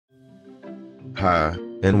Hi,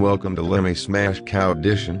 and welcome to Lemme Smash Cow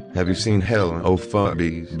Edition. Have you seen Helen? Oh fuck,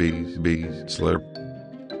 bees, slurp,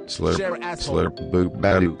 slurp, Share, asshole. slurp, boop,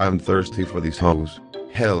 badoo. I'm thirsty for these hoes.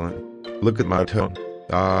 Helen, look at my tongue.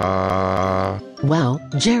 Wow,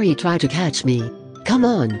 Jerry tried to catch me. Come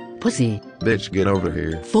on, pussy. Bitch, get over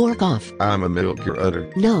here. Fork off. I'ma milk your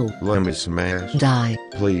udder. No. Let me smash. Die.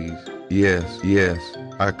 Please. Yes,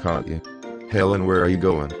 I caught you. Helen, where are you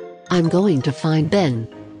going? I'm going to find Ben.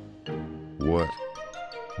 What?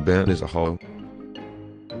 Ben is a hoe.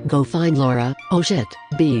 Go find Laura. Oh shit.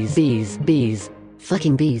 Bees.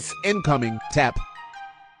 Fucking bees. Incoming. Tap.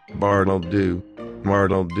 Mar'll do.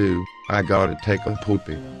 I gotta take a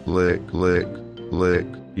poopy. Lick.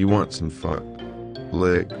 You want some fun?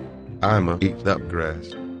 Lick. I'ma eat that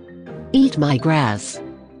grass. Eat my grass.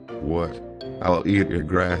 What? I'll eat your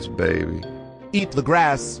grass, baby. Eat the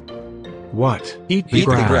grass. What? Eat the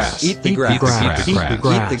grass. Eat the grass. Eat the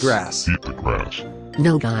grass. Eat the grass.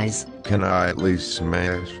 No guys. Can I at least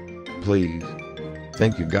smash? Please.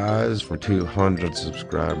 Thank you guys for 200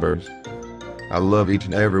 subscribers. I love each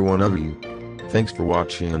and every one of you. Thanks for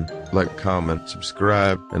watching. Like, comment,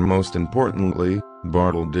 subscribe, and most importantly,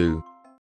 Bart'll do.